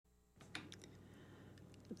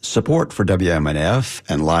Support for WMNF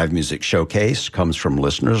and Live Music Showcase comes from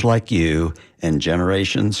listeners like you and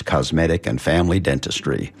Generations Cosmetic and Family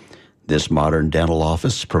Dentistry. This modern dental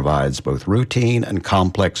office provides both routine and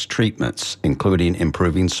complex treatments, including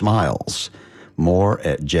improving smiles. More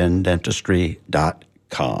at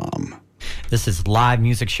gendentistry.com. This is Live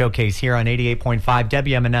Music Showcase here on 88.5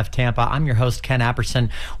 WMNF Tampa. I'm your host, Ken Apperson.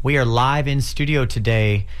 We are live in studio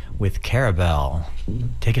today with Carrabelle.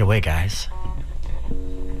 Take it away, guys.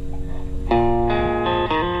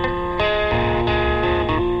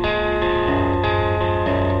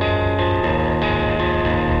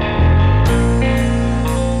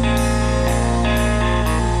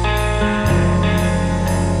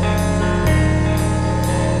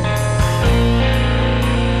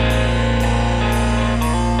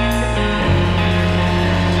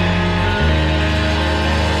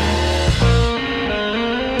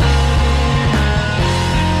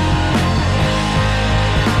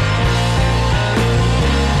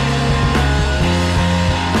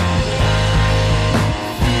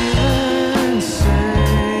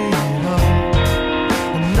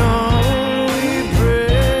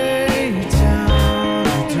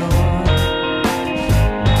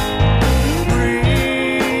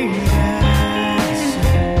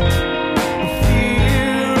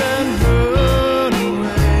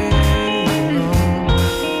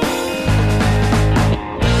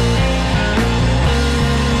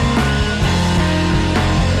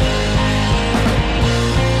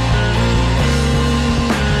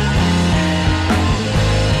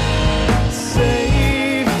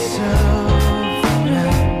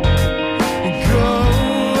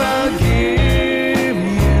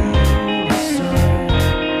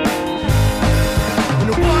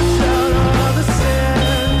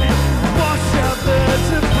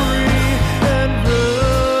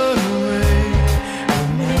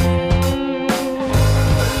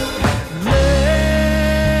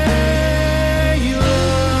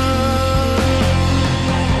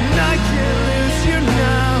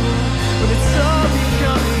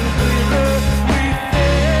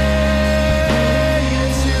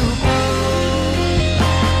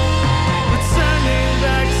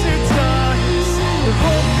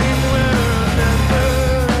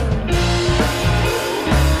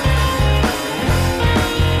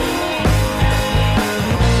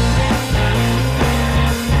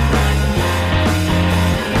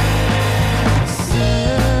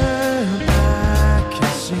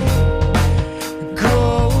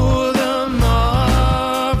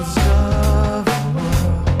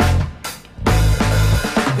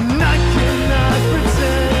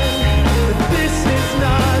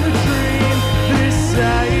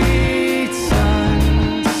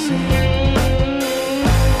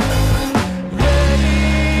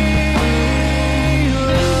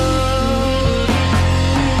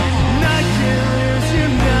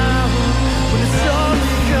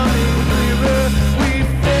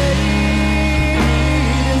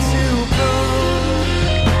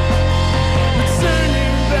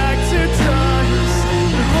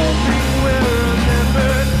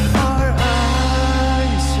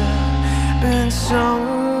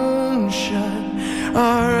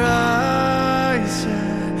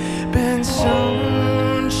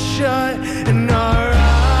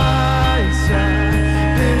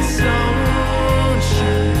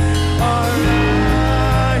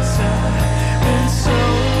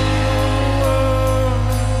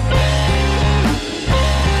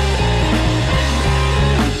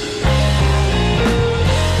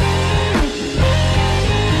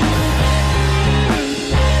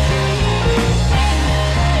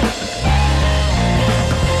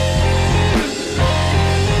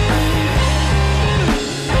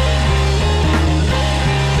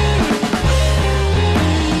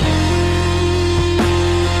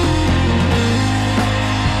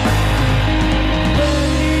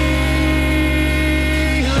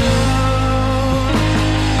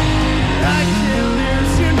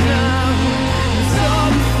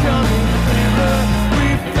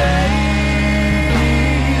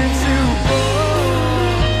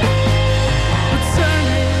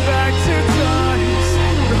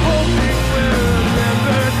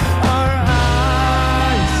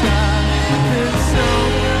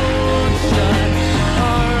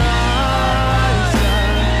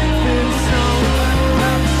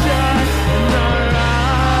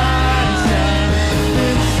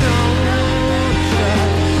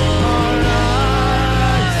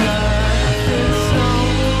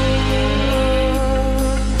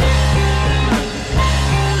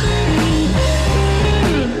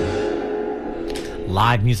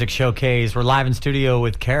 Live Music Showcase. We're live in studio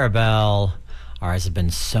with Carrabelle. Our eyes have been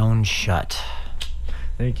sewn shut.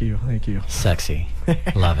 Thank you. Sexy.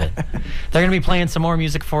 Love it. They're going to be playing some more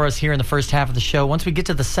music for us here in the first half of the show. Once we get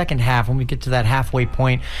to the second half, when we get to that halfway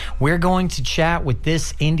point, we're going to chat with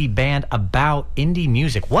this indie band about indie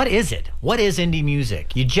music. What is it? What is indie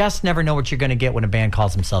music? You just never know what you're going to get when a band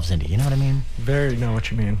calls themselves indie. You know what I mean? Very know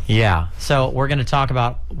what you mean. Yeah. So we're going to talk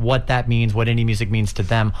about what that means, what indie music means to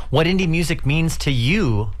them, what indie music means to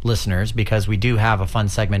you, listeners, because we do have a fun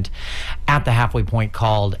segment at the halfway point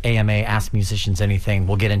called AMA Ask Musicians Anything.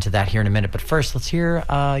 We'll get into that here in a minute. But first, let's hear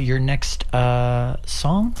your next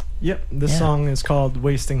song. Yep. This song is called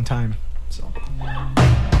Wasting Time. So.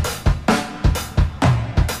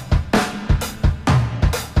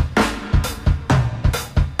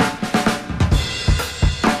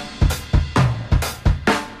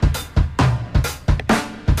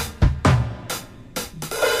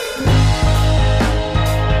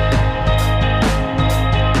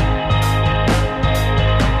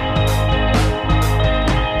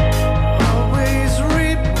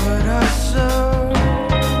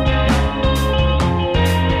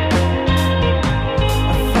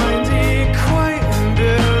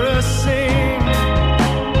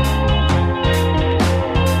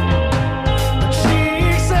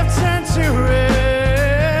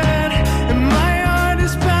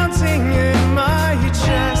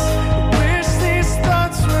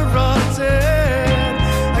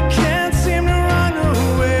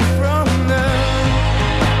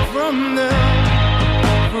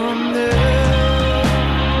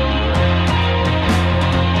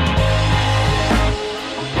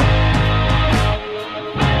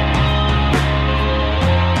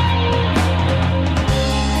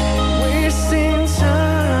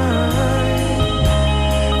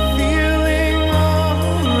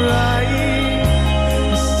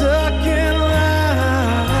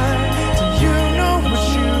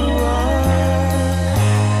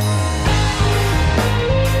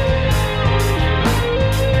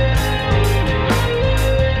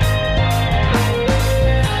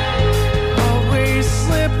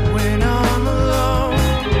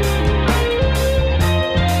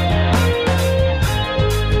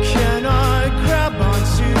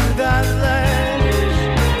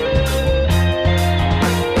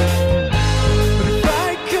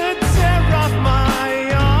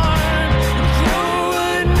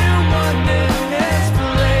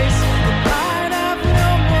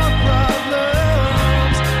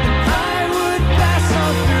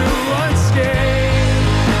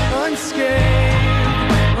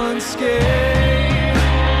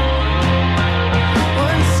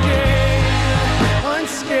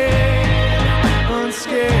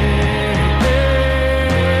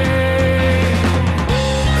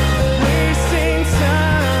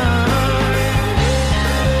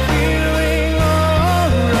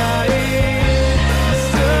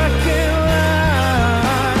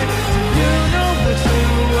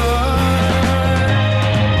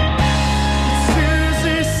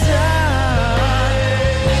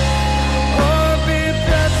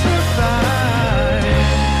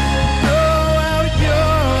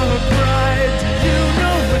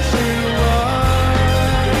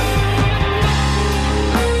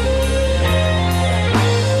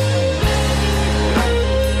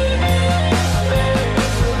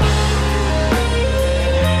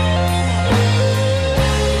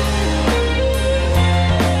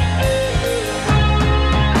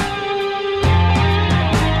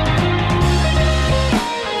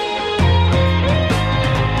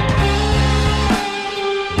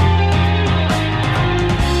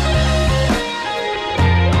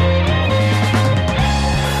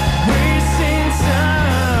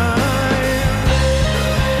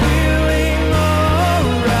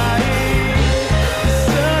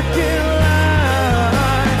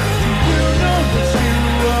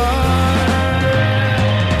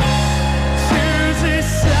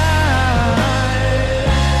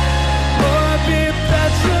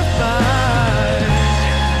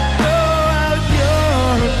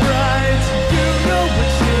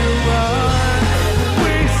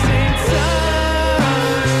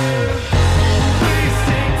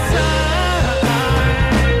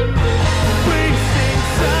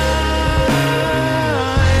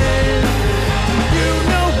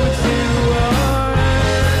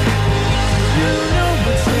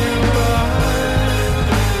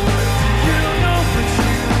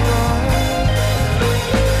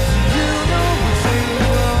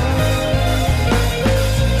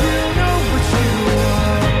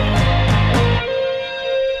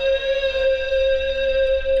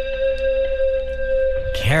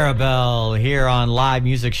 Carrabelle here on Live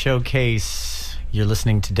Music Showcase. You're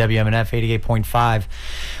listening to WMNF 88.5.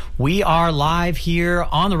 We are live here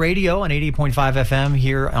on the radio on 88.5 FM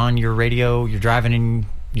here on your radio. You're driving in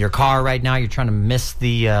your car right now. You're trying to miss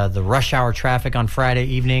the rush hour traffic on Friday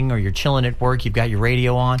evening, or you're chilling at work. You've got your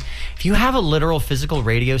radio on. If you have a literal physical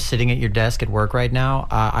radio sitting at your desk at work right now,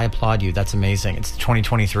 I applaud you. That's amazing. It's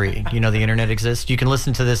 2023. You know the internet exists. You can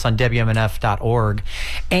listen to this on WMNF.org,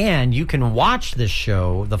 and you can watch this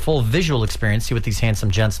show, the full visual experience, see what these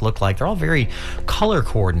handsome gents look like. They're all very color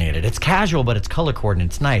coordinated. It's casual, but it's color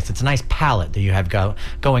coordinated. It's nice. It's a nice palette that you have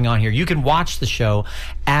going on here. You can watch the show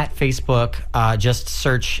at Facebook. Just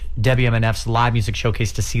search WMNF's Live Music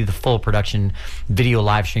Showcase to see the full production video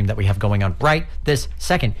live stream that we have going on right this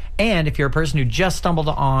second. And if you're a person who just stumbled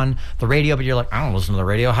on the radio, but you're like, I don't listen to the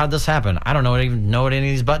radio, how'd this happen? I don't even know what any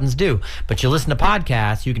of these buttons do. But you listen to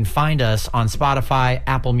podcasts, you can find us on Spotify,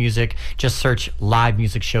 Apple Music. Just search Live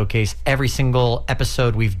Music Showcase. Every single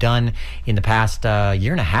episode we've done in the past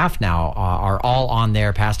year and a half now are all on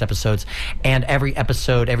there, past episodes. And every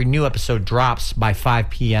new episode drops by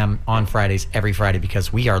 5 p.m. on Fridays, every Friday,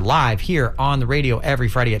 because we are live here on the radio every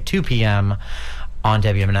Friday at 2 p.m. on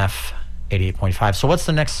WMNF 88.5. So what's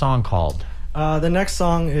the next song called? The next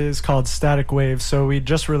song is called Static Waves. So we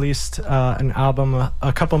just released an album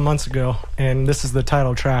a couple months ago, and this is the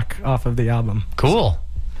title track off of the album. Cool.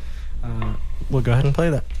 So, we'll go ahead and play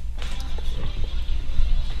that.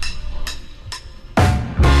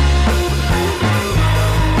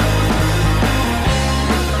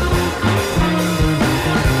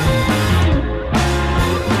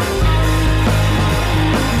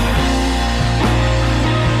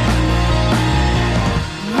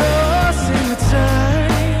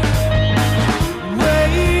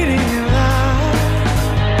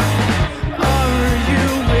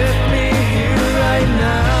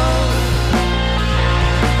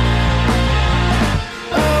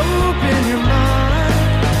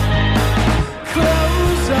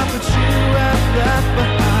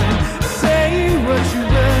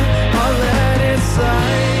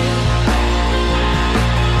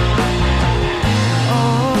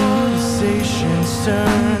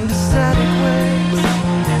 Turn to static waves,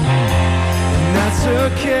 and that's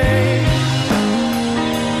okay.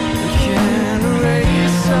 We can't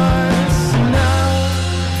erase us now.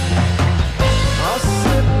 I'll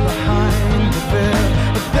slip behind the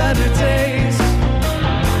veil of better days.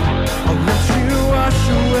 I'll let you wash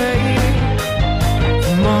away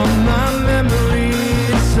from all my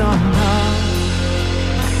memories somehow.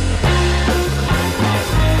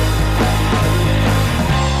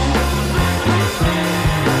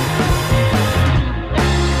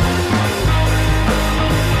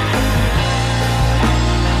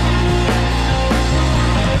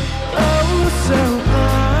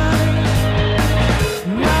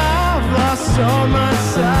 On my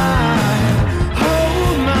side,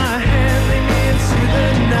 hold my hand, lead me into the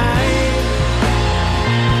night.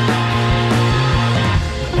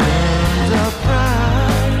 Burned up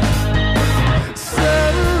pride,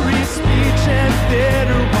 slurry speech and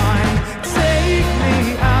bitter wine. Take me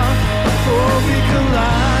out before we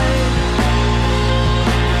collide.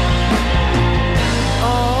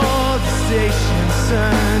 All the stations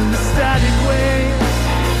turn to static waves,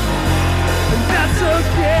 and that's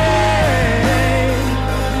okay.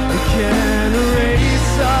 Can't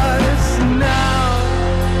erase us now.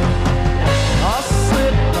 I'll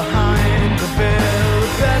slip behind the veil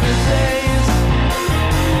of better days.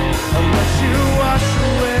 I'll let you wash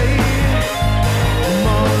away from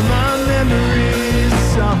all my memories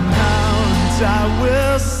somehow, and I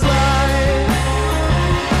will slide.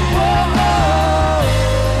 Whoa, whoa, whoa.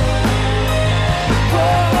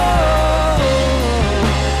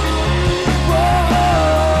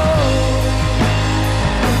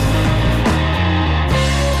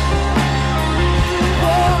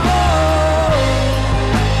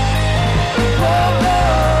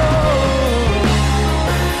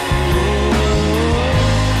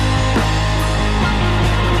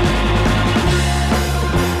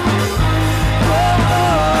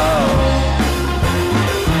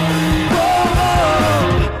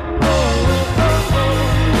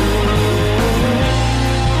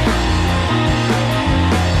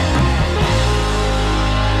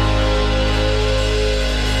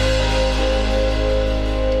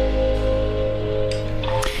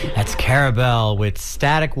 Carrabelle with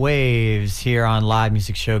Static Waves here on Live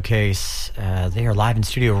Music Showcase. They are live in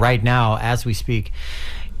studio right now as we speak.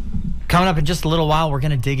 Coming up in just a little while, we're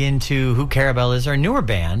going to dig into who Carrabelle is. Our newer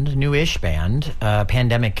band, newish band,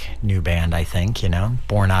 pandemic new band, I think,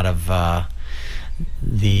 born out of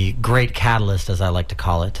the great catalyst, as I like to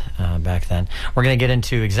call it, back then. We're going to get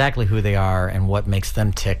into exactly who they are and what makes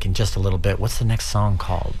them tick in just a little bit. What's the next song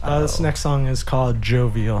called? This next song is called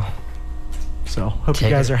Jovial. So hope you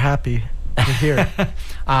guys are happy to hear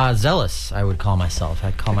it. Zealous, I would call myself.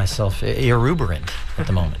 I'd call myself irreverent at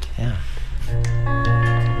the moment. Yeah.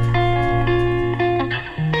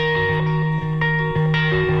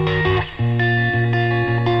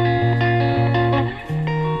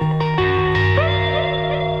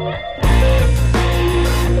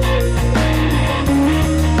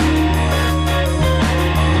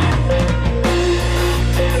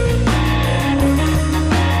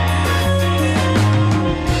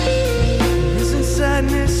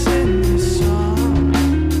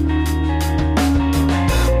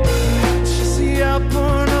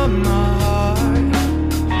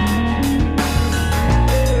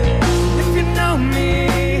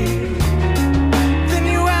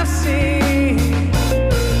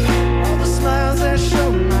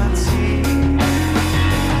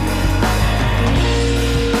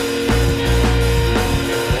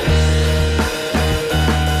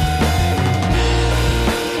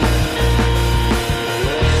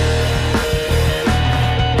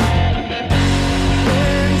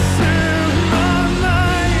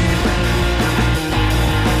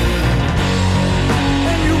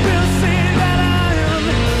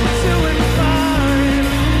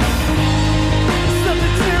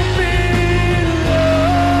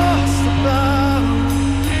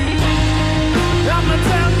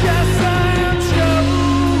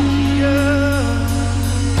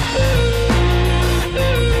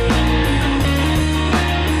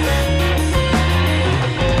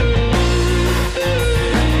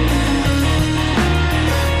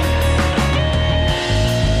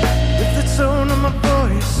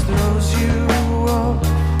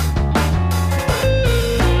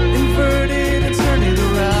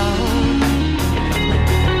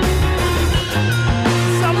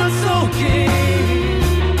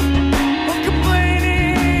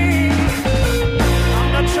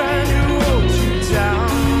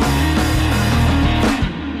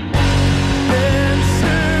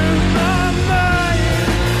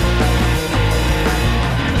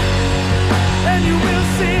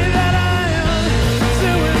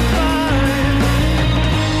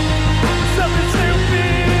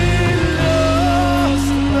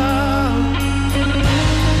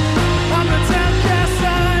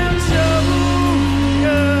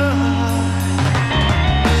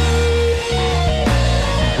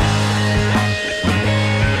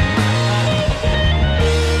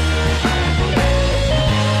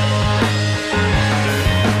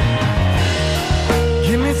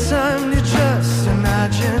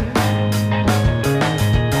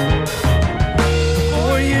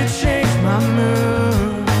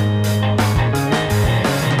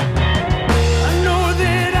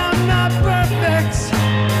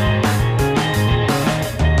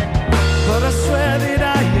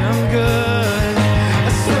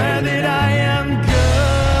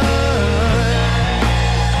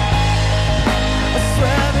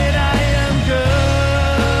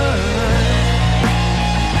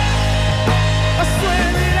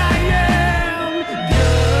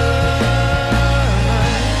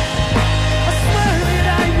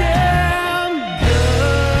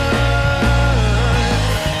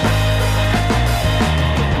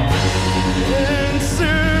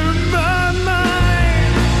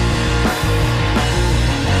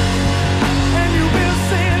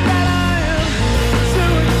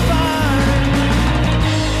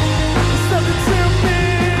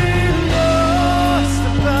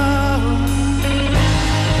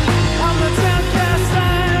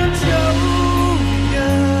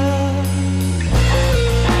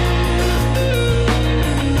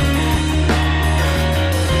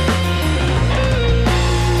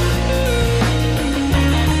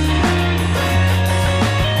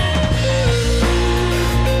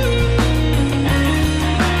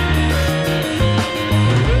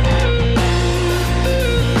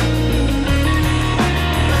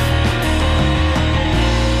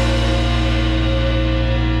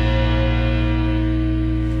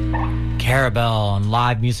 Carrabelle on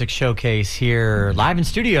Live Music Showcase here, live in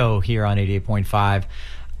studio here on 88.5.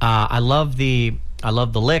 I love the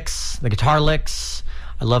licks, the guitar licks.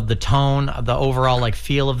 I love the tone. The overall like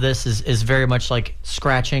feel of this is very much like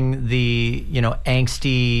scratching the, you know,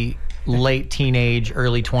 angsty late teenage,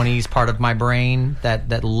 early 20s part of my brain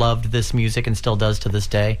that loved this music and still does to this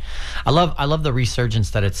day. I love the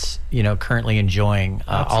resurgence that it's, you know, currently enjoying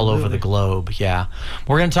all over the globe. Yeah.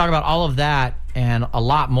 We're going to talk about all of that and a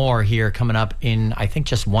lot more here coming up in, I think,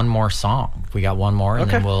 just one more song. We got one more, and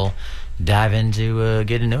then we'll dive into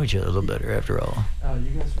getting to know each other a little better after all.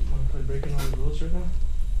 You guys want to play Breaking All the Rules right now?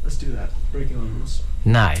 Let's do that. Breaking All the Rules.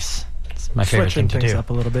 Nice. It's my favorite Switching thing to things do. up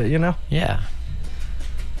a little bit, you know? Yeah.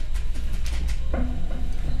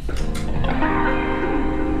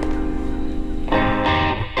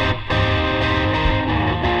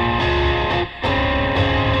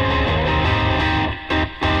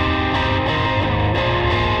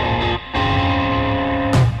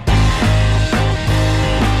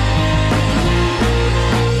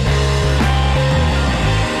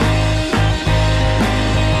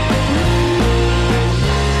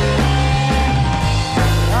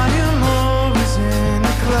 I am always in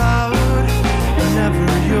a cloud whenever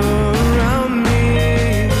you're around me.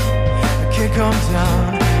 I can't come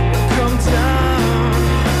down, come down.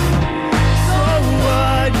 So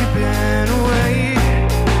what? You've been away,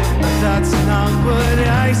 but that's not what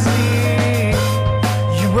I see.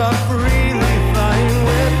 You are freely flying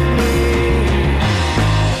with me.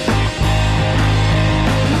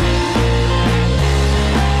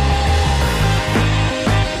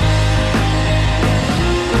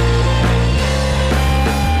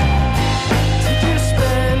 Did you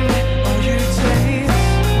spend all your days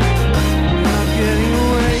not getting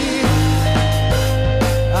away?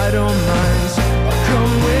 I don't mind, I'll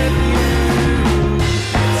come with you.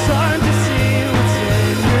 It's hard to see what's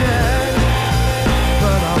in your head,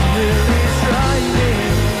 but I'm really trying.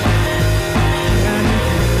 Can you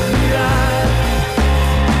give me that?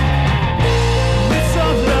 It's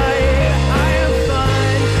alright, I am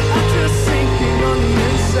fine. I'm just sinking on the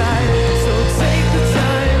inside. So take the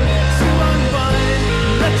time to unwind.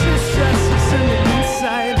 Let your stresses in the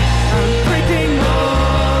inside. I'm breaking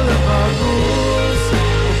all of our rules.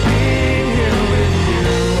 Being here with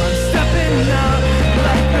you, I'm stepping out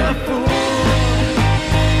like a fool.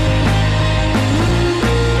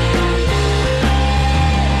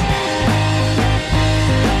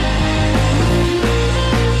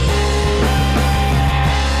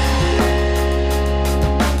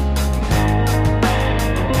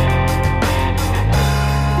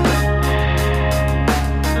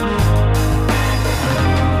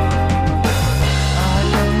 I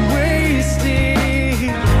am wasting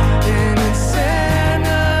in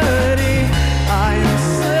insanity. I am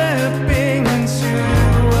slipping into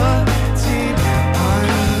a deep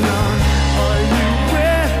unknown. Are you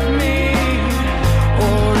with me,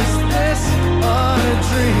 or is this a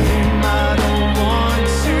dream? I don't want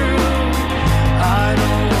to. I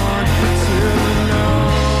don't want to know.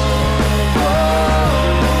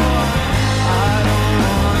 I don't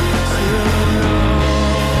want to know.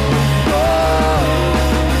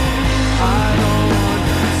 I don't want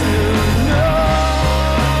to know.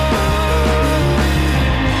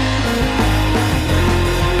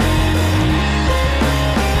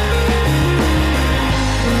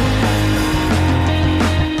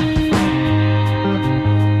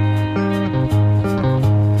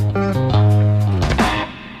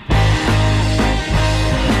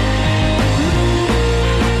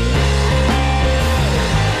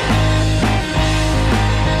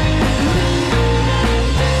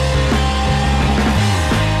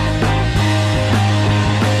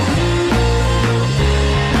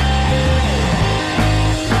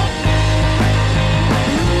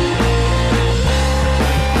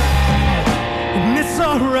 And it's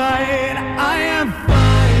alright, I am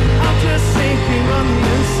fine. I'm just sinking on the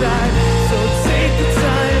inside. So take the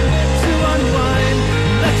time to unwind.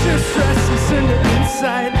 Let your stresses in the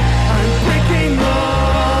inside. I'm breaking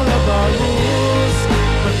all of our rules,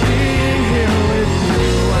 but being here with you,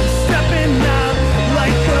 I'm stepping out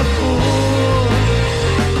like a fool.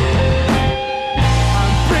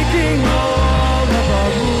 I'm breaking all of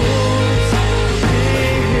our rules, but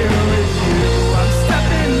being here with you, I'm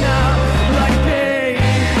stepping out like a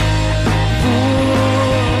fool.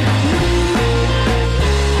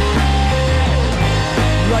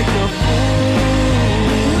 Like a fool.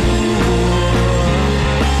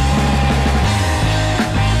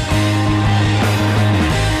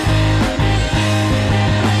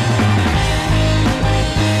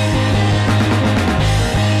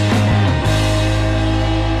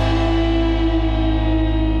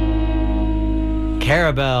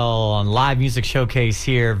 Carrabelle on Live Music Showcase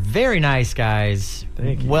here. Very nice, guys.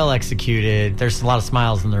 Thank you. Well executed. There's a lot of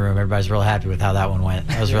smiles in the room. Everybody's real happy with how that one went.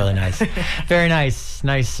 That was really nice. Very nice.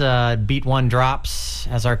 Nice beat one drops,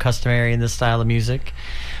 as are customary in this style of music.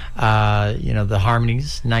 The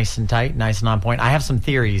harmonies, nice and tight, nice and on point. I have some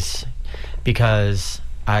theories because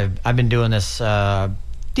I've been doing this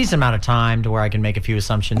decent amount of time to where I can make a few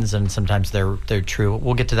assumptions, and sometimes they're true.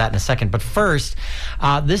 We'll get to that in a second. But first,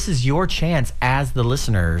 this is your chance as the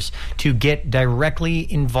listeners to get directly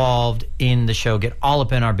involved in the show, get all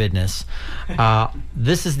up in our business.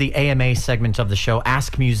 This is the AMA segment of the show,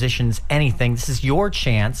 Ask Musicians Anything. This is your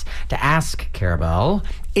chance to ask Carrabelle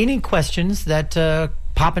any questions that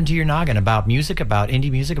pop into your noggin about music, about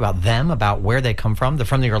indie music, about them, about where they come from. They're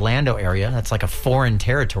from the Orlando area. That's like a foreign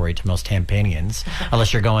territory to most Tampanians,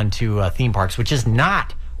 unless you're going to theme parks, which is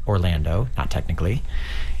not Orlando, not technically.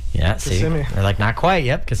 Yeah, see, Kissimmee. they're like, not quite.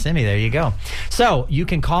 Yep, Kissimmee, there you go. So you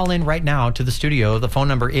can call in right now to the studio. The phone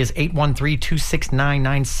number is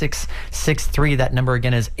 813-269-9663. That number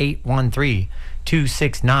again is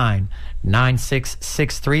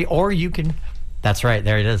 813-269-9663. Or you can, that's right,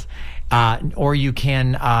 there it is. Or you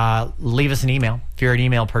can leave us an email if you're an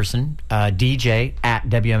email person, dj@wmnf.org.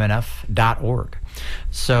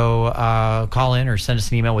 So call in or send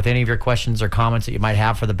us an email with any of your questions or comments that you might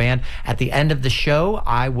have for the band. At the end of the show,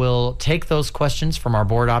 I will take those questions from our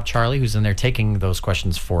board op, Charlie, who's in there taking those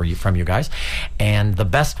questions from you guys. And the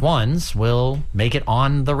best ones will make it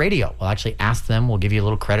on the radio. We'll actually ask them. We'll give you a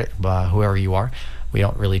little credit, whoever you are. We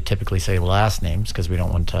don't really typically say last names because we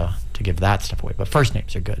don't want to give that stuff away. But first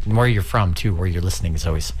names are good. And where you're from, too, where you're listening is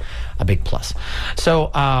always a big plus. So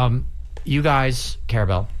you guys,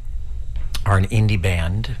 Carrabelle, are an indie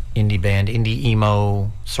band, indie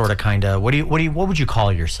emo, sort of, kind of. What would you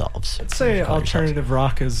call yourselves? I'd say alternative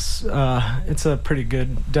rock is it's a pretty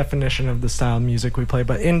good definition of the style of music we play.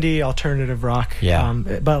 But indie, alternative rock. Yeah.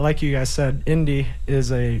 But like you guys said, indie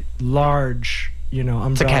is a large,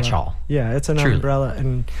 umbrella. It's a catch-all. Yeah, it's an umbrella,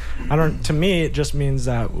 and to me, it just means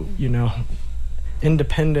that,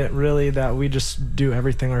 independent, really, that we just do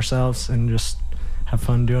everything ourselves and just have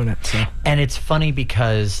fun doing it. So. And it's funny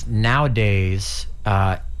because nowadays,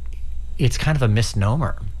 it's kind of a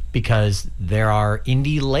misnomer because there are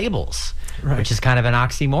indie labels, right, which is kind of an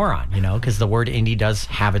oxymoron, because the word indie does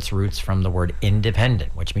have its roots from the word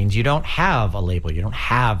independent, which means you don't have a label, you don't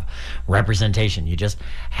have representation, you just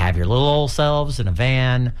have your little old selves in a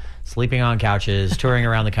van, sleeping on couches, touring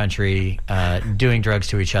around the country, doing drugs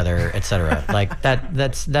to each other, etc. Like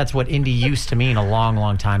that's what indie used to mean a long,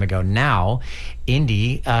 long time ago. Now,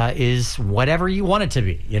 indie is whatever you want it to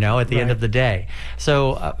be, at the end of the day.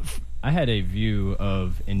 So I had a view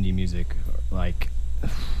of indie music like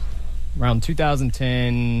around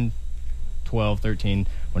 2010, 12, 13,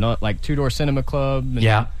 when like Two Door Cinema Club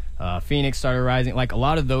and Phoenix started rising. Like a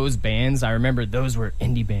lot of those bands, I remember those were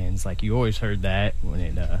indie bands. Like you always heard that when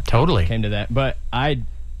it totally came to that. But I,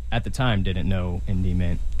 at the time, didn't know indie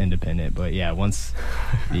meant independent. But yeah, once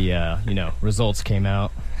the results came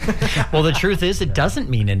out. Well, the truth is, it doesn't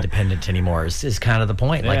mean independent anymore. Is kind of the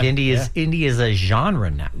point. Like indie is a genre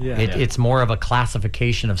now. Yeah. It's more of a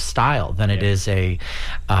classification of style than it is an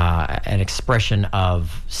expression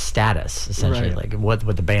of status, essentially, like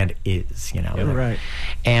what the band is. Right.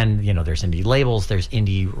 And there's indie labels, there's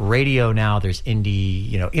indie radio now, there's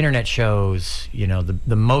indie internet shows.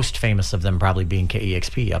 The most famous of them probably being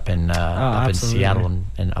KEXP up in Seattle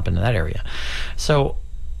and up in that area. So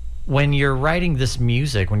when you're writing this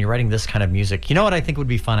music, when you're writing this kind of music, you know what I think would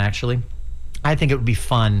be fun, actually? I think it would be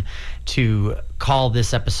fun to call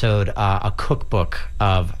this episode a cookbook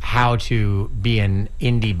of how to be an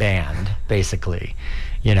indie band, basically.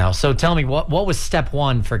 So tell me, what was step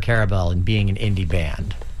one for Carrabelle in being an indie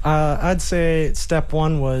band? I'd say step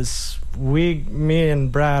one was me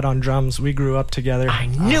and Brad on drums, we grew up together. I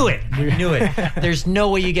knew it. There's no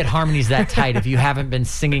way you get harmonies that tight if you haven't been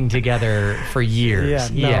singing together for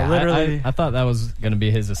years. Literally. I thought that was going to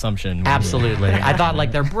be his assumption. Absolutely. I thought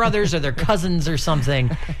like they're brothers or they're cousins or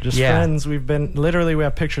something. Just friends. We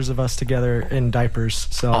have pictures of us together in diapers.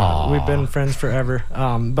 So we've been friends forever.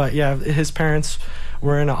 But yeah, his parents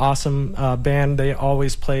were in an awesome band. They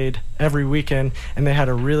always played every weekend, and they had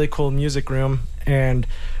a really cool music room, and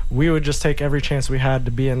we would just take every chance we had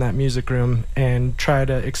to be in that music room and try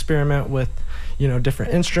to experiment with,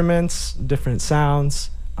 different instruments, different sounds.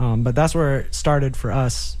 But that's where it started for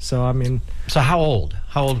us. So, So how old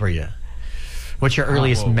were you? What's your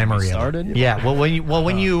earliest memory of it? Yeah. Well,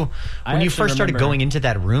 when you first started going into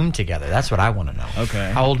that room together, that's what I want to know.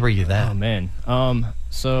 Okay. How old were you then? Oh man.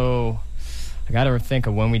 So I got to think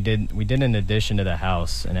of when we did an addition to the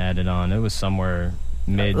house and added on. It was somewhere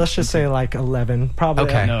mid. Let's just say like 11, probably.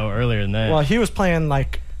 Okay. No, earlier than that. Well, he was playing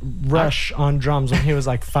like Rush on drums when he was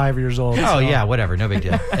like 5 years old. Oh yeah, whatever, no big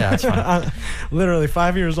deal. Yeah, that's fine. Literally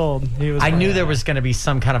 5 years old. I knew there was going to be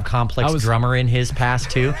some kind of complex drummer in his past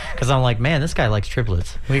too, because I'm like, man, this guy likes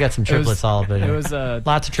triplets. We got some triplets all, but it was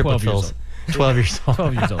lots of triplet fills. 12 years old.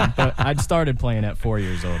 12 years old. But I'd started playing at 4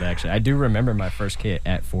 years old, actually. I do remember my first kit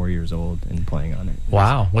at 4 years old and playing on it.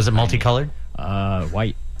 Wow. Was it multicolored?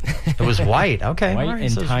 White. It was white. Okay. White All right,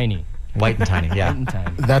 and so tiny. White and tiny, yeah. White and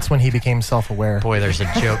tiny. That's when he became self-aware. Boy, there's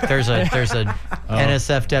a joke. There's a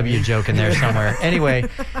NSFW joke in there somewhere. Anyway,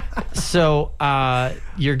 so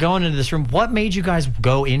you're going into this room. What made you guys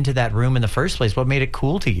go into that room in the first place? What made it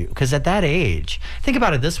cool to you? Because at that age, think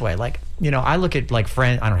about it this way. Like, I look at like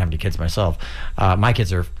friends. I don't have any kids myself. My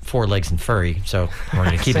kids are 4 legs and furry, so we're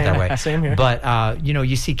going to keep it that way. Same here. But,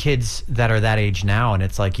 you see kids that are that age now, and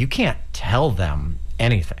it's like you can't tell them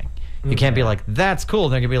anything. You can't be like, that's cool.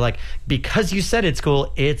 They're going to be like, because you said it's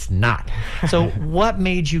cool, it's not. So what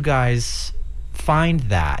made you guys find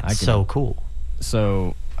that so cool?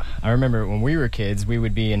 So I remember when we were kids, we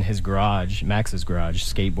would be in his garage, Max's garage,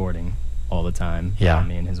 skateboarding all the time. Yeah.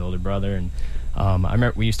 Me and his older brother. And I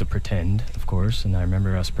remember we used to pretend, of course, and I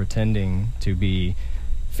remember us pretending to be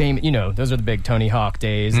famous. Those are the big Tony Hawk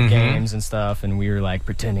days, the games and stuff, and we were like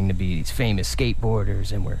pretending to be these famous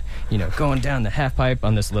skateboarders, and we're going down the half pipe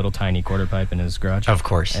on this little tiny quarter pipe in his garage. Of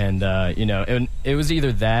course. And it was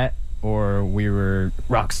either that or we were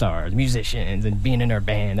rock stars, musicians, and being in our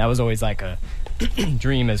band. That was always like a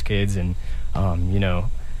dream as kids. And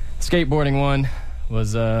skateboarding one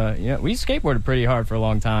was we skateboarded pretty hard for a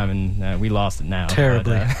long time, and we lost it now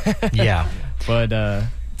Terribly. but, Yeah. But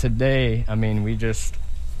today, I mean, we just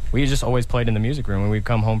always played in the music room when we'd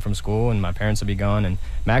come home from school, and my parents would be gone, and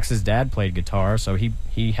Max's dad played guitar, so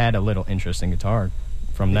he had a little interest in guitar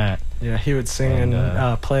from that. Yeah, he would sing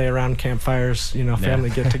and play around campfires, family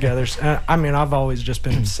get-togethers. I mean, I've always just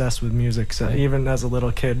been obsessed with music, so even as a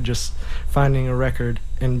little kid, just finding a record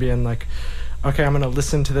and being like, okay, I'm going to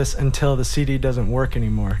listen to this until the CD doesn't work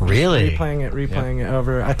anymore. Really? Just replaying it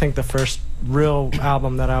over. I think the first real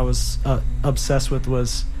album that I was obsessed with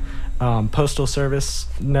was Postal Service,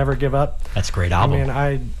 Never Give Up. That's a great album.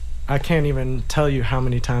 I mean, I can't even tell you how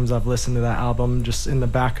many times I've listened to that album just in the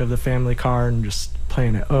back of the family car and just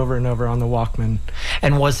playing it over and over on the Walkman.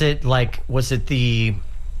 And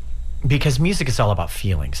because music is all about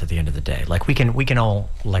feelings at the end of the day. Like we can all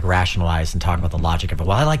like rationalize and talk about the logic of it.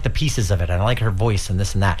 Well, I like the pieces of it and I like her voice and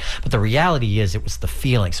this and that. But the reality is it was the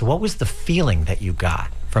feeling. So what was the feeling that you got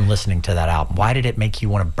from listening to that album? Why did it make you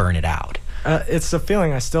want to burn it out? It's the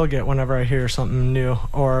feeling I still get whenever I hear something new,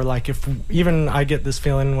 or like if even I get this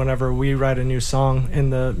feeling whenever we write a new song in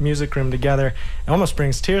the music room together. It almost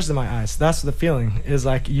brings tears to my eyes. That's the feeling, is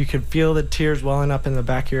like you could feel the tears welling up in the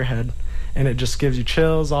back of your head, and it just gives you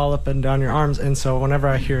chills all up and down your arms. And so whenever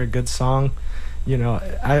I hear a good song,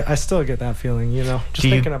 I still get that feeling, just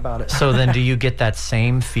thinking about it. So then do you get that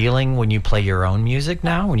same feeling when you play your own music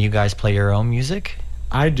now, when you guys play your own music?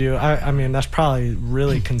 I do. I mean, that's probably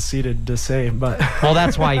really conceited to say, but... Well,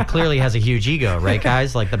 that's why he clearly has a huge ego, right,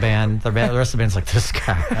 guys? Like the rest of the band's like, this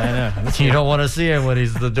guy. I know. You don't want to see him when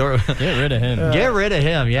he's the door. Get rid of him. Get rid of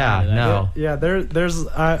him, yeah. No. Yeah, there's...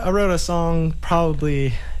 I wrote a song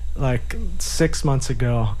probably like 6 months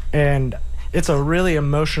ago, and it's a really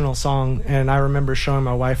emotional song, and I remember showing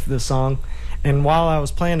my wife this song, and while I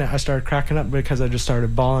was playing it, I started cracking up because I just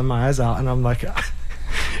started bawling my eyes out, and I'm like...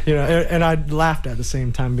 and I laughed at the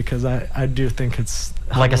same time because I do think it's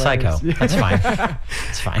like hilarious. a psycho. That's fine.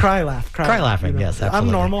 It's fine. Cry laughing. Yes,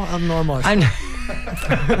 absolutely. I'm normal.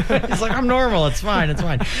 He's like, I'm normal. It's fine.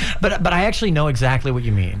 But I actually know exactly what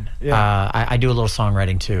you mean. Yeah. I do a little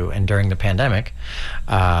songwriting too, and during the pandemic,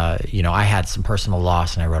 I had some personal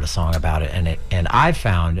loss, and I wrote a song about it. And I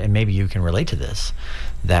found, and maybe you can relate to this,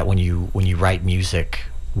 that when you write music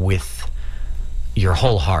with your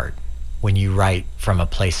whole heart, when you write from a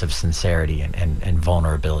place of sincerity and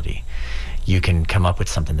vulnerability, you can come up with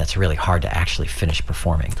something that's really hard to actually finish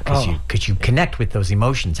performing because you connect with those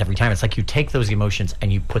emotions every time. It's like you take those emotions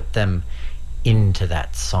and you put them into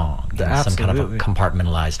that song in some kind of a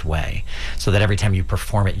compartmentalized way, so that every time you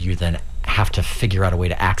perform it, you then have to figure out a way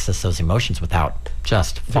to access those emotions without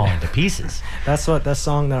just falling to pieces. That's what that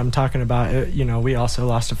song that I'm talking about. We also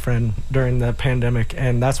lost a friend during the pandemic,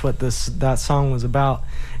 and that's what that song was about.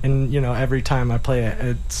 And every time I play it,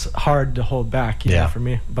 it's hard to hold back, for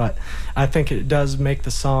me. But I think it does make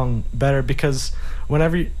the song better, because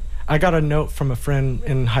whenever I got a note from a friend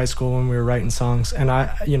in high school when we were writing songs, and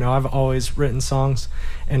I've always written songs,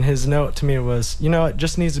 and his note to me was, it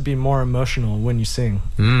just needs to be more emotional when you sing.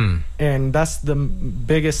 And that's the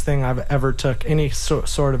biggest thing I've ever took. Any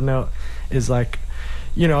sort of note is like,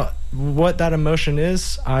 what that emotion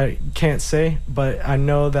is, I can't say, but I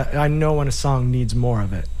know when a song needs more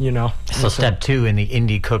of it, you know. So step 2 in the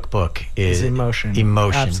indie cookbook is emotion.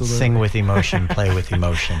 Emotion. Absolutely. Sing with emotion, play with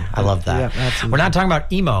emotion. I love that. Yeah, absolutely. We're not talking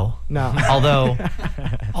about emo. No.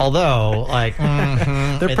 Although, like,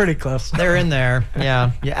 they're pretty close. They're in there.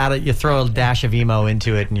 Yeah. You throw a dash of emo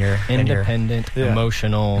into it, and you're independent,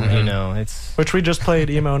 emotional. You know, it's which we just played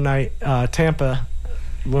emo night, Tampa.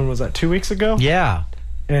 When was that? 2 weeks ago. Yeah.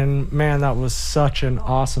 And man, that was such an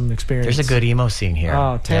awesome experience. There's a good emo scene here.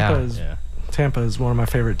 Oh, Tampa is one of my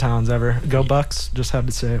favorite towns ever. Go Bucks! Just had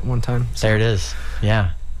to say it one time. So. There it is.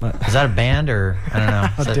 Yeah. But, is that a band or I don't know?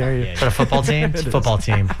 How dare you? Is that a football team? It's a football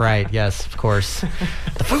team, right? Yes, of course.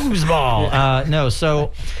 The foosball. Yeah. No.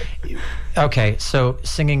 So, okay. So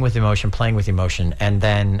singing with emotion, playing with emotion, and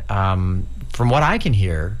then from what I can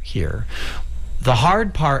hear here, the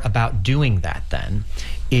hard part about doing that then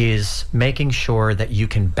is making sure that you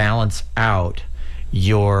can balance out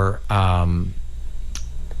your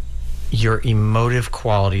emotive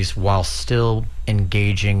qualities while still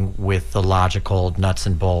engaging with the logical nuts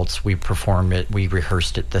and bolts. We performed it, we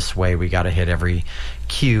rehearsed it this way, we got to hit every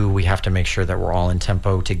cue, we have to make sure that we're all in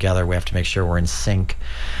tempo together, we have to make sure we're in sync,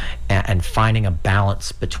 and finding a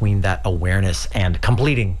balance between that awareness and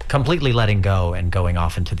completely letting go and going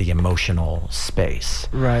off into the emotional space.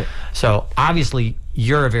 Right. So obviously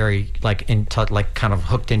you're a very kind of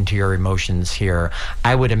hooked into your emotions here.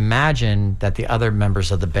 I would imagine that the other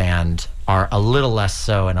members of the band are a little less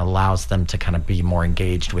so, and allows them to kind of be more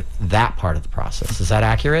engaged with that part of the process. Is that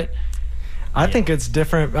accurate? I think it's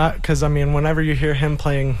different because, I mean, whenever you hear him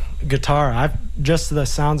playing guitar, just the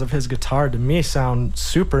sounds of his guitar to me sound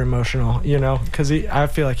super emotional, you know, because I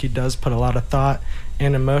feel like he does put a lot of thought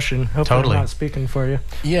and emotion. Hopefully I'm not speaking for you.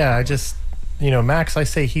 Yeah, Max, I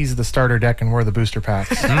say he's the starter deck and we're the booster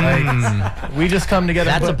packs. Like, we just come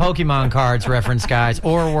together. That's a Pokemon cards reference, guys,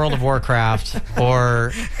 or World of Warcraft,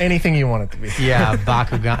 or anything you want it to be. Yeah,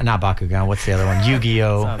 Bakugan, not Bakugan. What's the other one?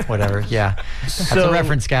 Yu-Gi-Oh, whatever. Yeah, that's a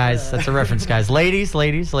reference, guys. That's a reference, guys.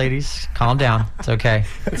 Ladies, calm down. It's okay.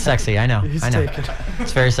 It's sexy. I know.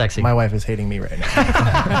 It's very sexy. My wife is hating me right now.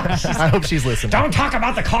 I hope she's listening. Don't talk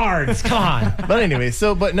about the cards. Come on. But anyway,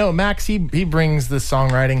 Max, he brings the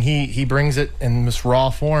songwriting. He brings it in this raw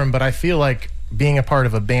form, but I feel like being a part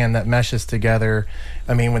of a band that meshes together,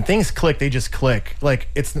 I mean, when things click, they just click. Like,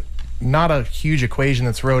 it's not a huge equation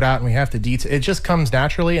that's wrote out and we have to detail. It just comes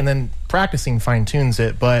naturally, and then practicing fine-tunes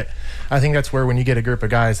it. But I think that's where when you get a group of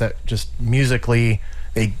guys that just musically,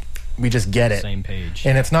 we just get it. Same page.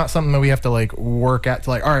 And it's not something that we have to like work at to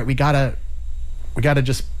like, all right, we gotta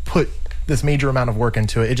just put this major amount of work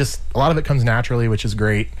into it. A lot of it comes naturally, which is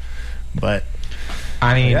great. But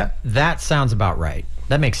I mean, that sounds about right.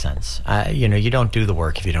 That makes sense. You don't do the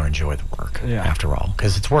work if you don't enjoy the work, after all,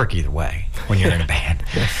 because it's work either way when you're in a band.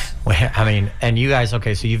 Yes. I mean, and you guys,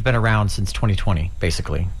 okay, so you've been around since 2020,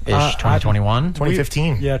 basically. 2021?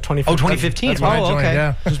 2015. Yeah, 2015. Oh, 2015. That's when I joined, okay.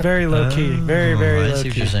 Yeah. Just very low key. Very, very I low see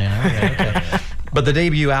what key. you're saying. Okay. But the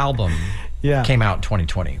debut album came out in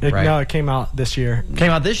 2020, right? No, it came out this year. Came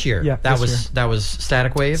out this year. Yeah, that was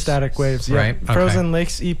Static Waves. Static Waves, yeah. Right. Okay. Frozen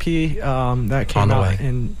Lakes EP that came out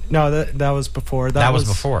that was before. That was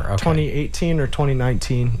before. Okay. 2018 or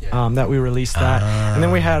 2019 that we released that, and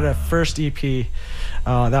then we had a first EP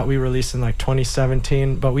that we released in like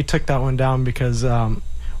 2017, but we took that one down because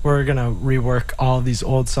we're gonna rework all of these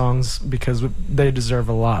old songs because they deserve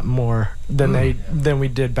a lot more than we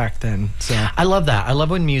did back then. So I love that. I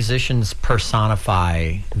love when musicians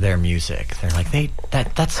personify their music. They're like,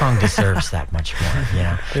 that song deserves that much more. You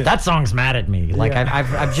know, that song's mad at me. Like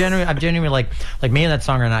I've genuinely like me and that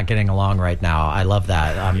song are not getting along right now. I love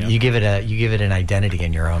that. You give it an identity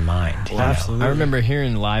in your own mind. Well, absolutely. I remember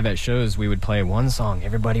hearing live at shows, we would play one song,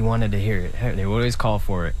 everybody wanted to hear it. They would always call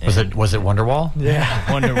for it. Was it Wonderwall? Yeah,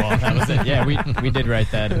 Wonderwall. That was it. Yeah, we did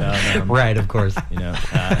write that. Right, of course.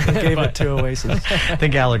 Gave it to Oasis. The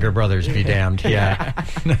Gallagher brothers be damned. Yeah.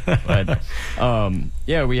 But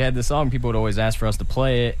we had the song. People would always ask for us to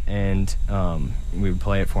play it, and we would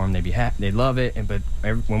play it for them. They'd be happy. They'd love it. But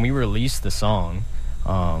when we released the song,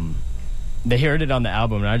 they heard it on the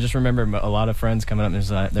album, and I just remember a lot of friends coming up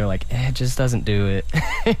and they're like, it just doesn't do it.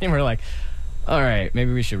 And we're like, all right,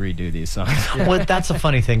 maybe we should redo these songs. Well, that's a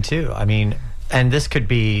funny thing too. I mean, and this could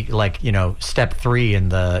be like, step 3 in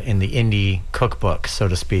the indie cookbook, so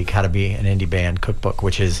to speak, how to be an indie band cookbook,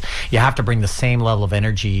 which is you have to bring the same level of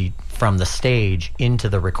energy from the stage into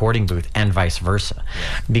the recording booth and vice versa,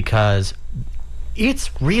 because it's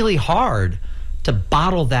really hard to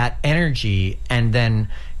bottle that energy and then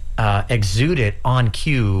exude it on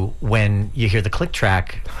cue when you hear the click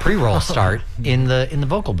track pre-roll start in the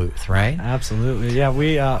vocal booth, right? Absolutely. Yeah,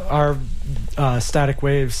 we our Static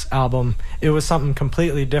Waves album, it was something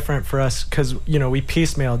completely different for us because, you know, we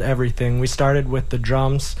piecemealed everything. We started with the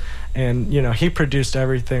drums, and, you know, he produced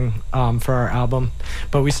everything for our album,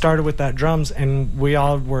 but we started with that drums, and we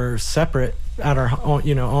all were separate at our own,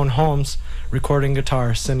 you know, own homes, recording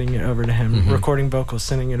guitar, sending it over to him, recording vocals,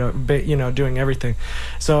 sending it over, you know, doing everything.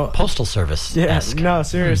 So Postal Service. yeah, no,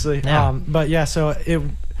 seriously. Yeah. But yeah, so it,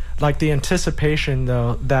 like, the anticipation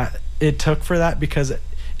though that it took for that, because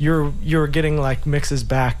you're getting like mixes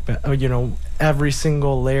back, but you know, every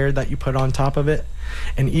single layer that you put on top of it,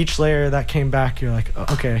 and each layer that came back, you're like,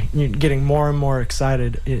 okay, you're getting more and more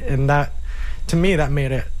excited, and that, to me, that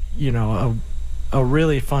made it, you know, a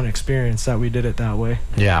really fun experience that we did it that way.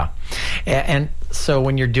 Yeah. And so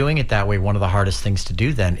when you're doing it that way, one of the hardest things to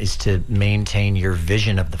do then is to maintain your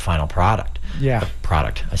vision of the final product. Yeah.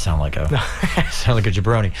 Product. I sound like a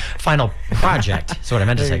jabroni. Final project is what I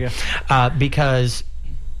meant to There say. Because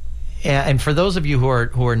and for those of you who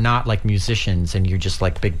are not like musicians and you're just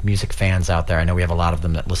like big music fans out there, I know we have a lot of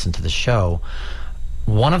them that listen to the show.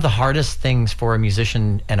 One of the hardest things for a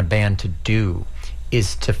musician and a band to do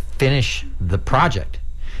is to finish the project,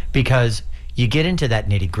 because you get into that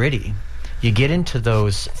nitty gritty. You get into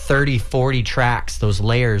those 30, 40 tracks, those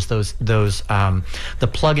layers, those the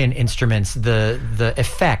plug-in instruments, the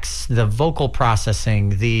effects, the vocal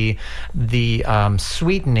processing, the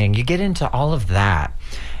sweetening. You get into all of that.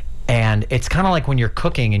 And it's kind of like when you're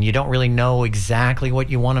cooking and you don't really know exactly what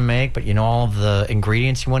you want to make, but you know all of the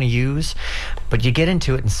ingredients you want to use. But you get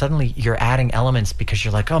into it and suddenly you're adding elements because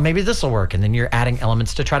you're like, oh, maybe this will work. And then you're adding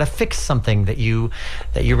elements to try to fix something that you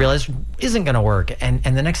realize isn't going to work. And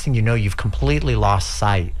the next thing you know, you've completely lost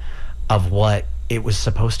sight of what it was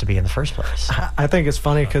supposed to be in the first place. I think it's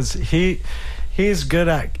funny because he's good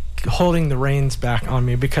at holding the reins back on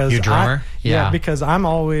me, because you drummer? Yeah, because I'm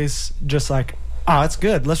always just like, oh, it's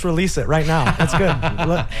good. Let's release it right now. It's good.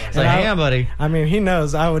 It's like, hang on, buddy. I mean, he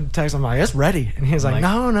knows. I would text him like, it's ready, and he's like,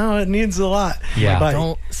 no, it needs a lot. Yeah. But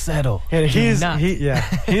Don't settle. and he's not.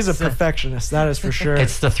 he's a perfectionist. That is for sure.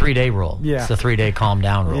 It's the 3-day rule. Yeah. It's the 3-day calm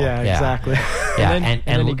down rule. Yeah, exactly. Yeah, And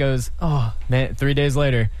then he goes, oh, man, 3 days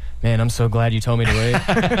later, man, I'm so glad you told me to wait.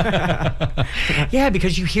 yeah,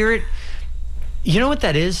 because you hear it. You know what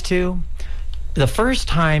that is too? The first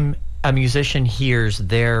time a musician hears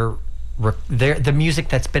the music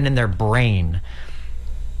that's been in their brain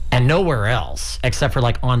and nowhere else except for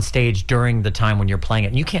like on stage during the time when you're playing it,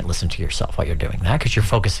 and you can't listen to yourself while you're doing that because you're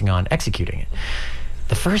focusing on executing it.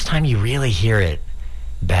 The first time you really hear it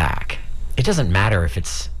back, it doesn't matter if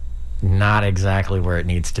it's not exactly where it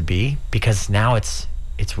needs to be, because now it's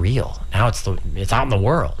real. Now it's out in the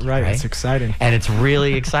world. Right. It's exciting. And it's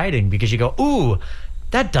really exciting because you go, ooh,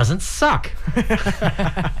 that doesn't suck.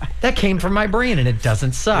 That came from my brain and it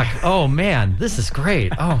doesn't suck. Oh man, this is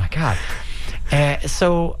great. Oh my God.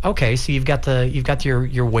 So you've got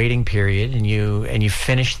your waiting period, and you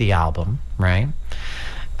finish the album, right?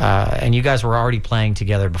 And you guys were already playing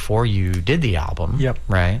together before you did the album. Yep.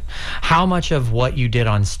 Right. How much of what you did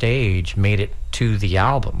on stage made it to the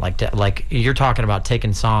album? Like you're talking about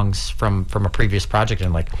taking songs from a previous project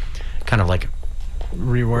and like kind of like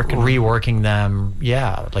reworking them,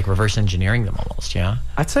 yeah, like reverse engineering them almost. Yeah,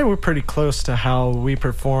 I'd say we're pretty close to how we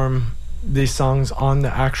perform these songs on the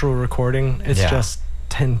actual recording. It's just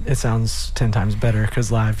it sounds 10 times better because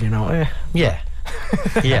live, you know. Yeah.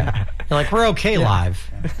 Yeah. You're like, we're okay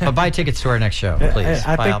live, but buy tickets to our next show, please.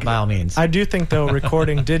 By all means. I do think, though,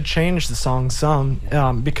 recording did change the song some,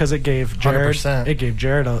 because it gave Jared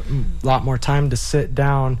 100%. A lot more time to sit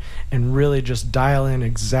down and really just dial in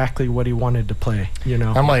exactly what he wanted to play, you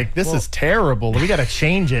know. I'm like, this is terrible. We got to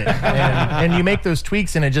change it. And you make those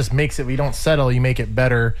tweaks and it just makes it, we don't settle, you make it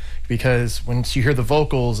better, because once you hear the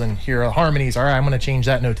vocals and hear the harmonies, all right, I'm going to change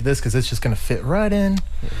that note to this because it's just going to fit right in.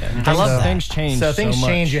 Yeah. I love things change. So things much.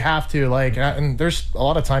 change, you have to, like, and there's a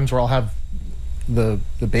lot of times where I'll have the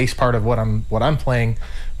bass part of what I'm playing,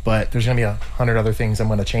 but there's going to be 100 other things I'm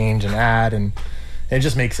going to change and add, and it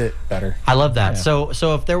just makes it better. I love that. Yeah.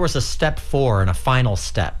 So if there was a step 4 and a final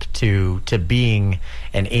step to being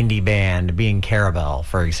an indie band, being Carrabelle,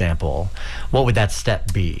 for example, what would that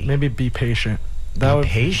step be? Maybe be patient.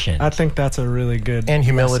 Patient. I think that's a really good... And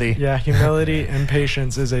humility. lesson. Yeah, humility and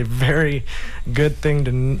patience is a very good thing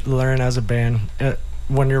to learn as a band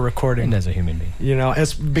when you're recording. And as a human being. You know,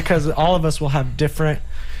 it's because all of us will have different,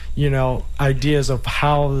 ideas of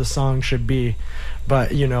how the song should be.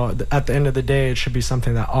 But, at the end of the day, it should be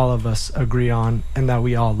something that all of us agree on and that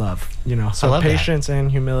we all love, So patience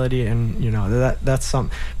and humility, and, that's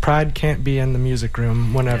something. Pride can't be in the music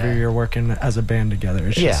room whenever you're working as a band together.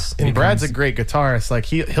 It's just, and Brad's a great guitarist. Like,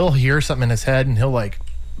 he'll hear something in his head and he'll, like,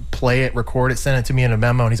 play it, record it, send it to me in a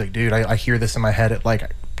memo, and he's like, dude, I hear this in my head.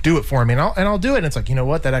 Do it for me, and I'll do it. And it's like, you know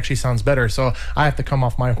what, that actually sounds better. So I have to come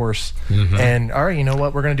off my horse and, all right, you know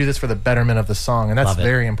what, we're going to do this for the betterment of the song, and that's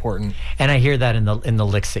very important. And I hear that in the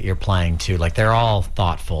licks that you're playing too. Like, they're all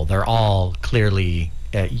thoughtful. They're all clearly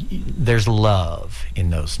there's love in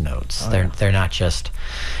those notes. They're not just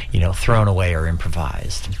thrown away or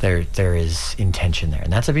improvised. There is intention there,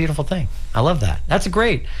 and that's a beautiful thing. I love that. That's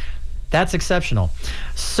great. That's exceptional.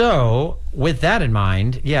 So, with that in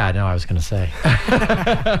mind, I know I was going to say.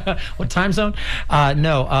 What time zone?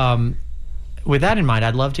 No. With that in mind,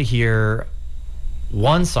 I'd love to hear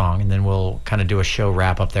one song, and then we'll kind of do a show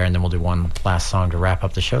wrap up there, and then we'll do one last song to wrap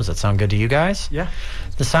up the show. Does that sound good to you guys? Yeah.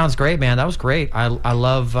 This sounds great, man. That was great. I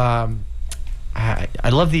love I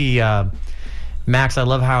love the Max, I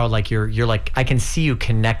love how you're like, I can see you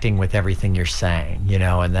connecting with everything you're saying,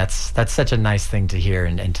 and that's such a nice thing to hear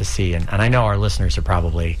and to see, and I know our listeners are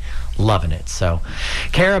probably loving it. So,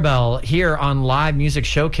 Carrabelle here on Live Music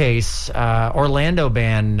Showcase, Orlando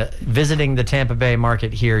band visiting the Tampa Bay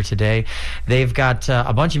market here today. They've got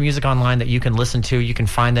a bunch of music online that you can listen to. You can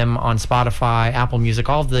find them on Spotify, Apple Music,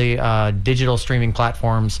 all of the digital streaming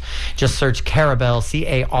platforms. Just search Carrabelle,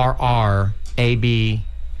 Carrabelle.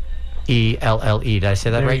 Did I say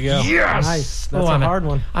that right? There you go. Yes! Nice. That's a hard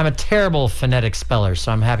one. I'm a terrible phonetic speller,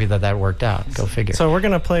 so I'm happy that worked out. Go figure. So we're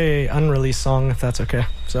going to play an unreleased song, if that's okay.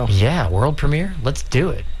 So yeah, world premiere? Let's do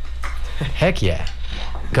it. Heck yeah.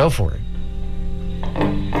 Go for it.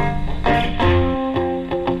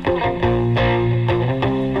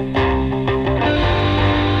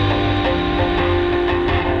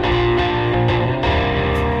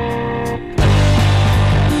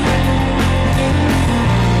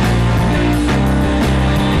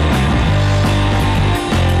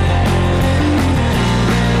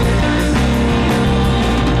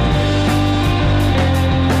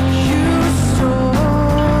 You stole my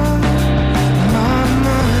mind.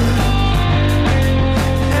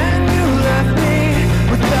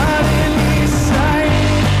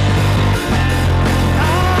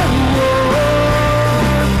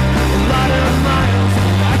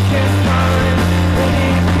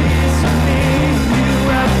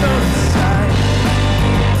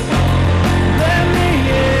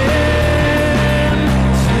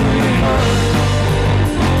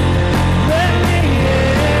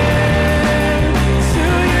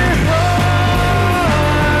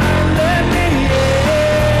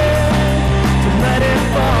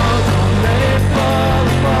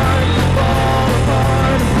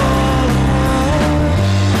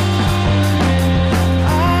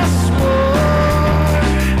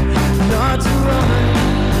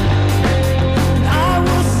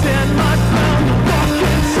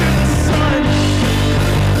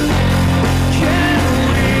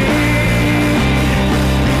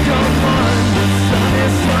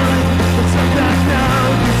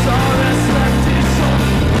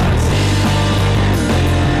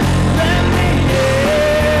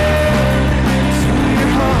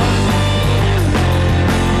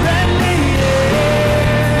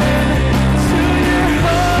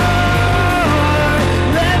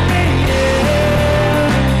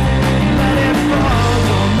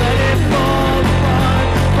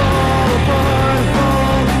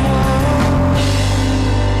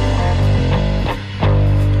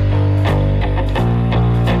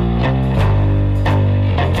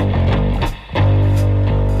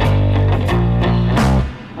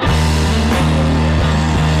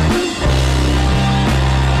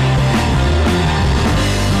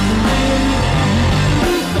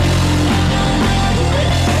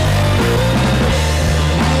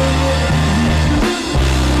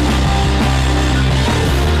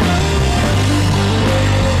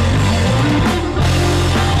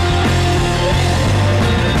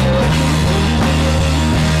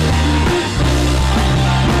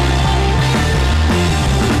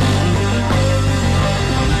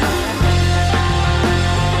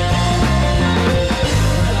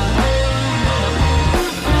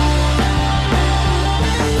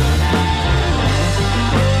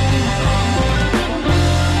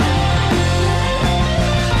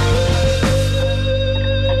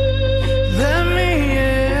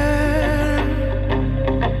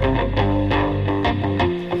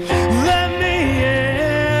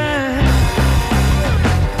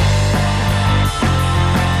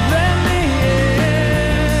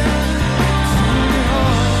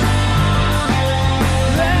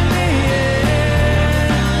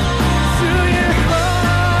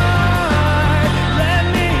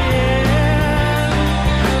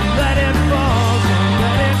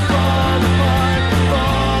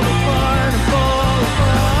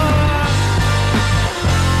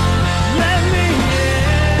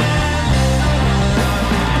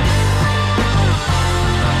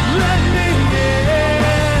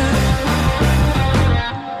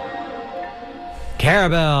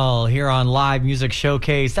 Carrabelle here on Live Music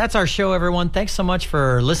Showcase. That's our show, everyone. Thanks so much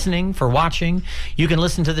for listening, for watching. You can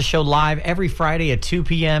listen to the show live every Friday at 2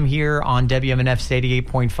 p.m. here on WMNF's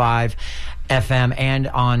 88.5 FM and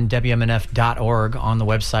on WMNF.org on the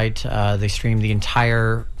website. They stream the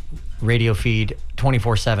entire radio feed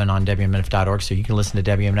 24/7 on WMNF.org, so you can listen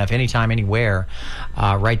to WMNF anytime, anywhere,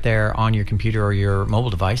 right there on your computer or your mobile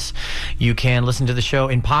device. You can listen to the show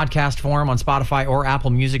in podcast form on Spotify or Apple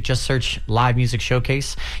Music. Just search Live Music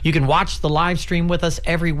Showcase. You can watch the live stream with us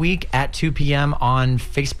every week at 2 p.m. on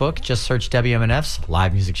Facebook. Just search WMNF's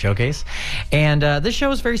Live Music Showcase. And this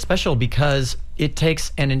show is very special because it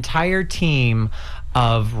takes an entire team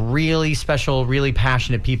of really special, really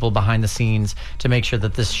passionate people behind the scenes to make sure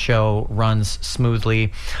that this show runs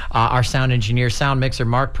smoothly. Our sound engineer, sound mixer,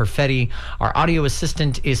 Mark Perfetti. Our audio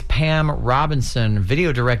assistant is Pam Robinson.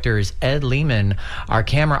 Video director is Ed Lehman. Our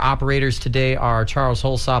camera operators today are Charles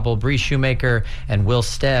Holsopple, Bree Shoemaker, and Will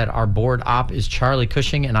Stead. Our board op is Charlie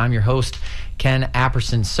Cushing, and I'm your host, Ken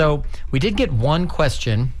Apperson. So we did get one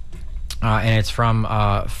question, and it's from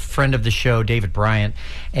a friend of the show, David Bryant,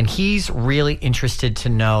 and he's really interested to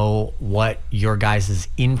know what your guys'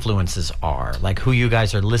 influences are, like who you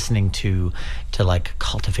guys are listening to like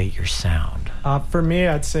cultivate your sound. For me,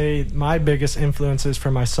 I'd say my biggest influences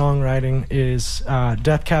for my songwriting is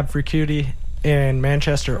Death Cab for Cutie and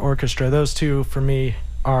Manchester Orchestra. Those two, for me,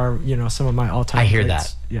 are some of my all-time. I hear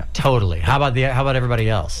greats. that. Yeah, totally. How about everybody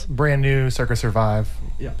else? Brand New, Circa Survive.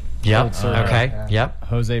 Yeah. Yep. Okay. Yeah. Yep.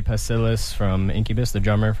 Jose Pasilis from Incubus, the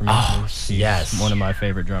drummer from Incubus. He's yes. one of my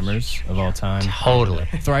favorite drummers of all time. Totally.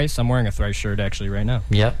 Thrice. I'm wearing a Thrice shirt actually right now.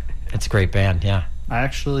 Yep. It's a great band. Yeah.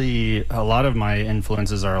 A lot of my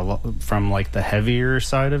influences are from like the heavier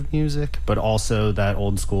side of music, but also that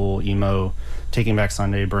old school emo, Taking Back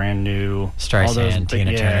Sunday, Brand New, Streisand,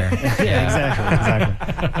 Tina Turner. Yeah,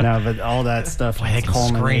 exactly. No, but all that stuff. Boy, they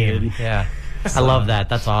can scream. Yeah. I love that.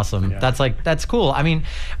 That's awesome. Yeah. That's cool. I mean,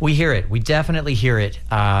 we hear it. We definitely hear it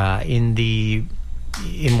in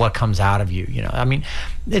what comes out of you. I mean,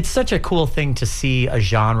 it's such a cool thing to see a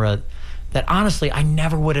genre that honestly I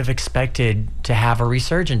never would have expected to have a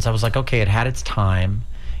resurgence. I was like, okay, it had its time.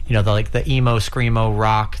 The emo, screamo,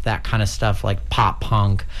 rock, that kind of stuff, like pop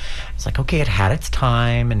punk. It's like, okay, it had its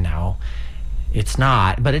time, and now it's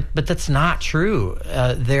not. But that's not true.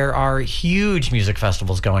 There are huge music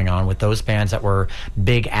festivals going on with those bands that were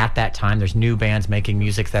big at that time. There's new bands making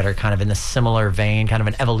music that are kind of in the similar vein, kind of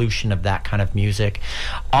an evolution of that kind of music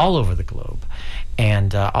all over the globe.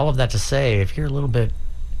 And all of that to say, if you're a little bit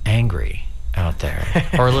angry out there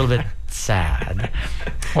or a little bit sad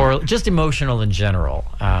or just emotional in general,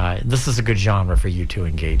 this is a good genre for you to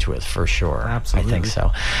engage with for sure. Absolutely. I think so.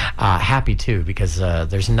 Happy too, because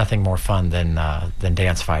there's nothing more fun than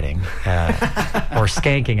dance fighting or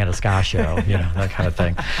skanking at a ska show, that kind of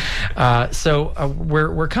thing. So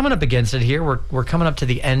we're coming up against it here. We're coming up to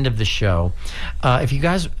the end of the show. If you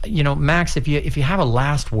guys, Max, if you have a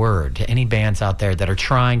last word to any bands out there that are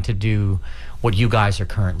trying to do what you guys are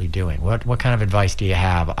currently doing, what kind of advice do you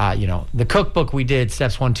have? The cookbook we did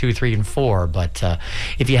steps 1, 2, 3, and 4, but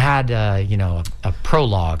if you had a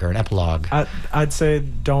prologue or an epilogue, I'd say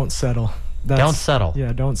don't settle. Don't settle.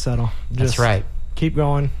 Yeah, don't settle. That's right. Keep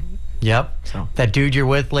going. Yep. So. That dude you're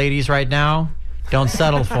with, ladies, right now, don't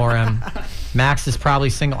settle for him. Max is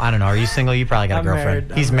probably single. I don't know. Are you single? You probably got a girlfriend.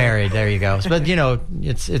 Married. He's married. There you go. But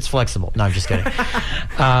it's flexible. No, I'm just kidding.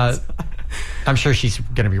 I'm sure she's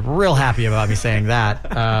going to be real happy about me saying that.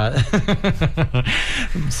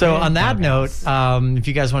 So on that note, if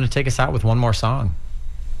you guys want to take us out with one more song,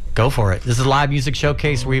 go for it. This is Live Music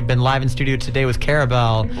Showcase. We've been live in studio today with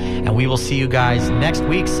Carrabelle, and we will see you guys next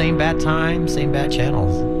week. Same bad time, same bad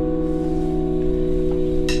channels.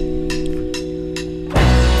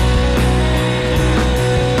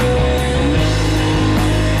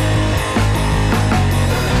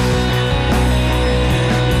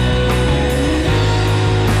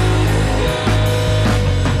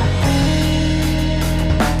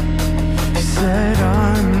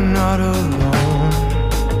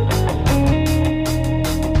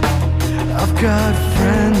 Got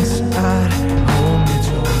friends at home you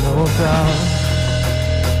don't know about.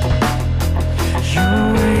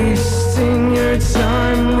 You're wasting your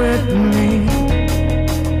time with me,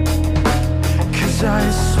 'cause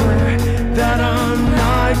I swear that I'm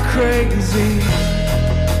not crazy.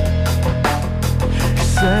 You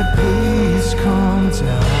said please calm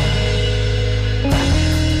down.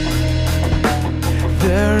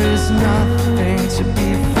 There is nothing to be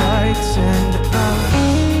frightened about.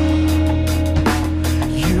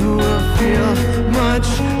 You will feel much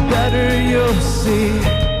better, you'll see.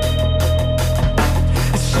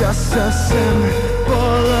 It's just a simple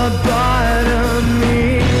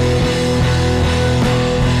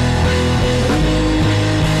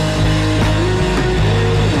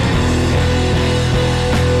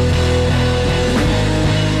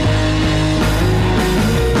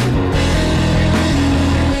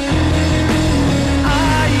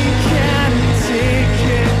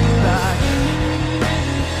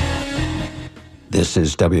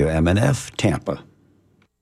This is WMNF Tampa.